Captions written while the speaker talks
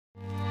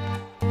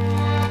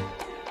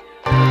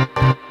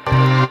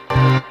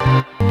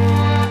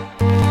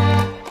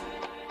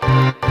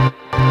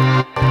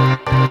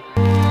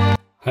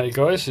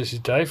Hey guys, this is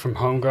Dave from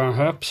Homegrown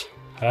Herbs.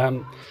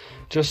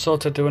 Just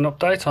thought I'd do an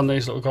update on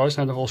these little guys.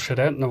 Now they've all shed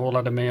out and they've all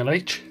had a meal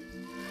each.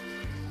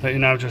 Let you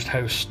know just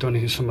how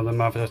stunning some of them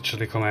have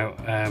actually come out.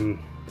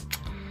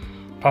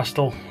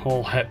 Pastel,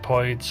 all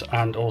heptoids,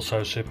 and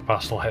also super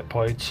pastel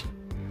heptoids.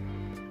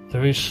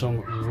 There is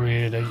some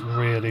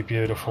really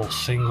beautiful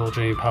single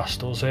gene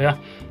pastels here.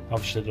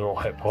 Obviously they're all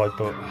heptoid,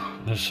 but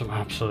there's some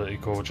absolutely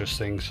gorgeous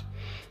things.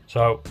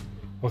 So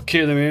we'll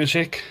cue the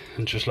music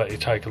and just let you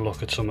take a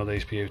look at some of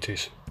these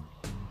beauties.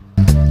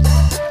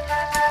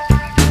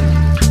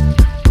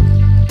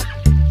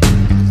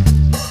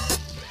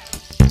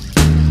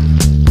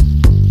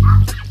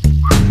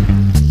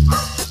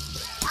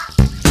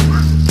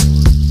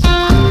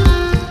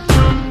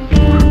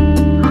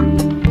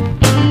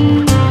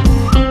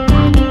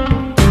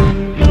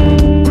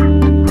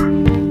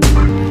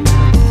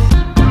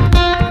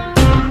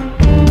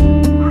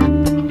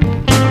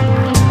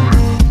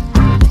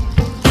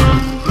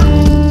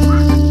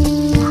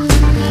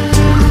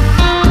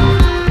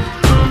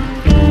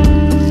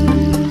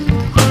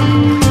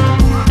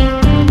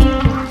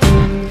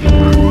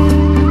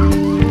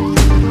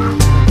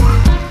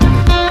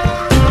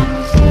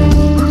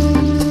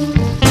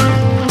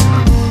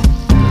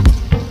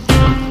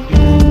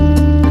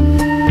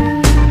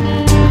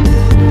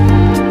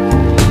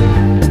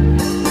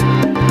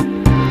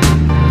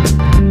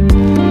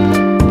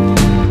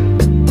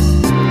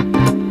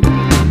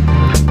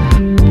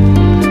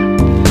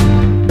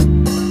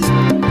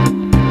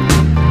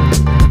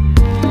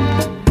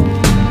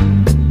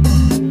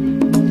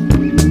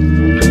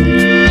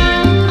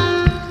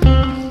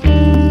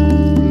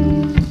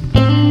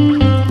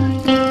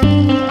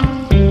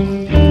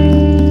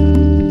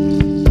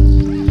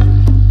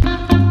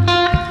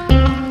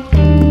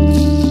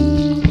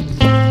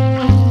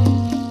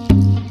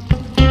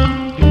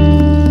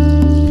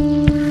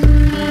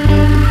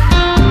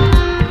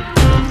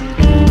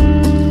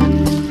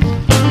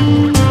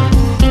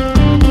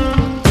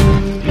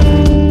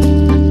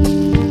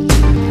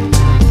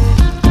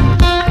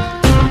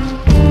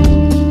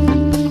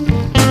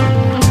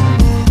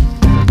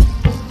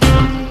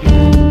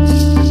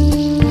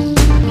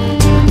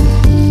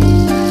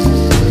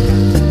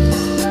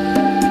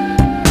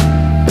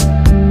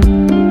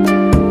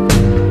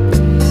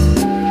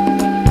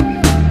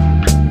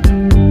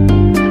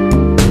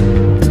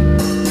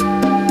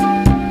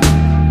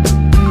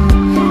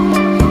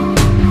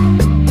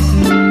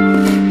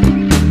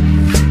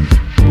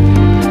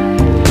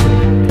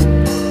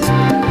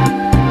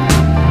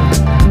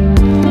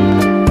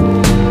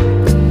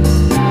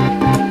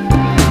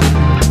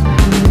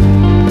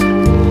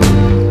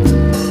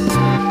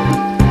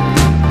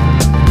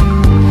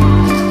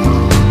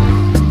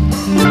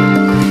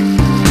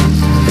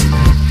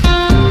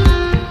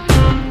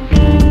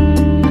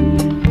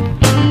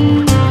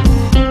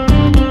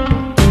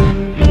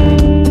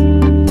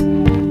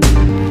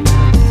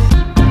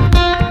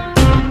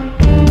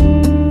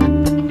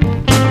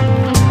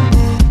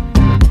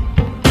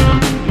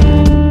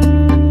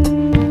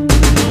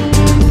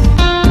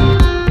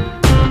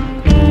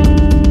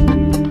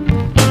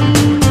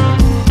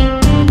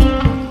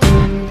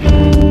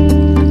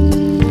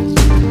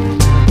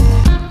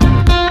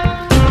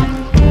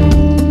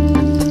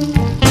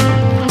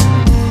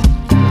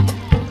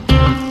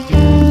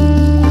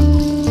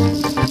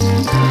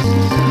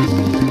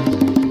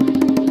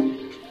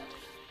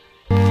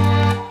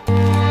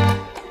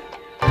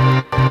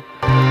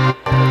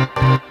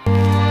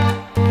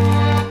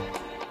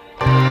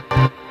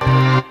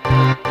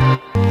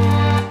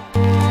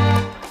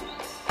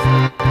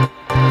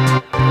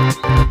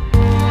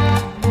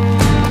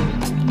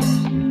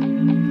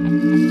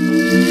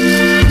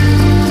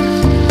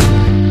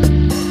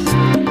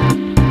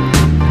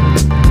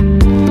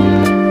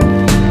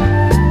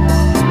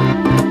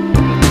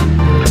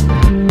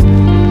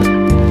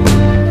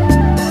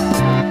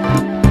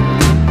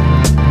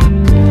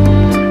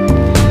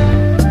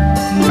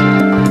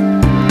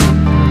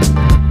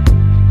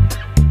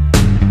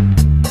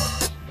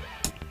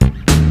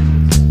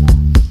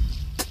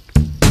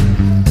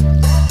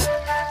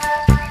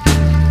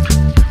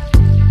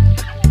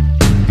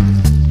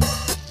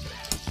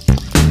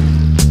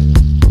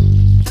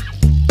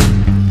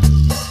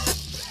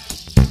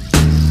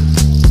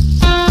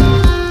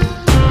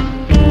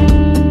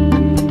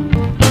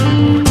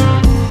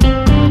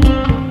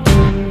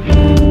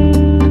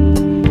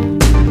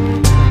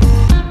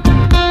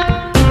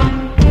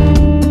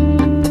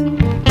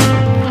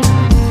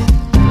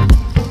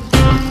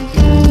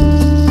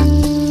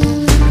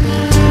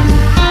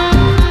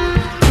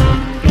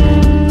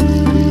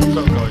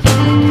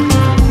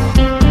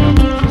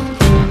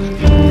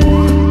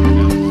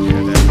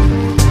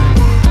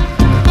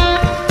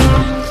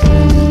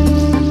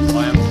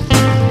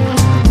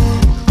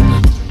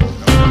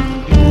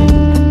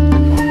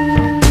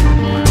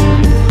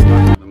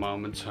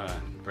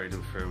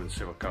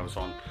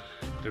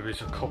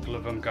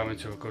 going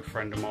to a good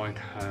friend of mine,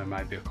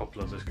 maybe a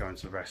couple others going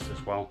to the rest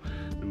as well,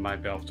 and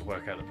maybe able to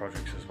work out the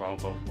projects as well,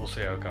 but we'll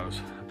see how it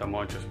goes. They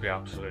might just be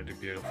absolutely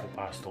beautiful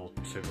pastels,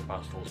 super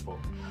pastels, but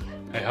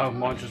it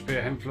might just be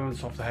an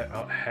influence off the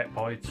het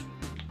points.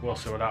 We'll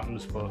see what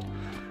happens, but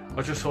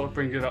I just sort of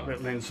bring you that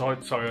little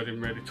insight. Sorry I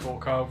didn't really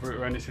talk over it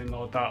or anything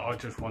like that. I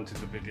just wanted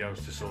the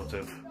videos to sort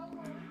of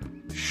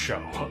show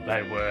what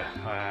they were.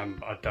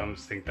 I don't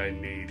think they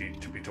needed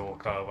to be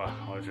talked over.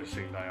 I just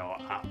think they are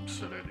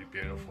absolutely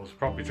beautiful. It's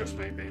probably just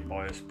me being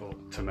biased,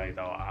 but to me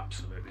they are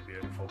absolutely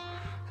beautiful.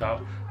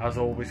 So as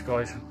always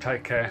guys,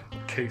 take care,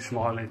 keep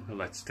smiling, and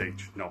let's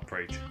teach, not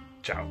preach.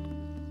 Ciao.